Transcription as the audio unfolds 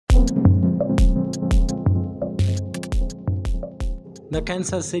The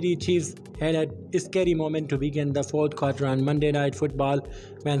Kansas City Chiefs had a scary moment to begin the fourth quarter on Monday Night Football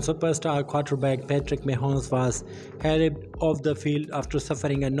when superstar quarterback Patrick Mahomes was carried off the field after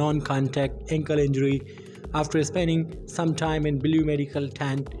suffering a non-contact ankle injury. After spending some time in blue medical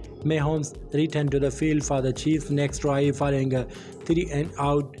tent, Mahomes returned to the field for the Chiefs' next drive following a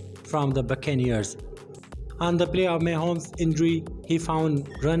 3-and-out from the Buccaneers. On the play of Mahomes' injury, he found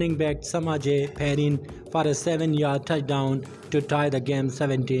running back Samaje Perine for a 7-yard touchdown to tie the game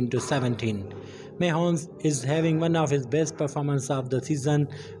 17-17. Mahomes is having one of his best performances of the season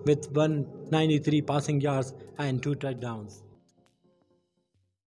with 193 passing yards and 2 touchdowns.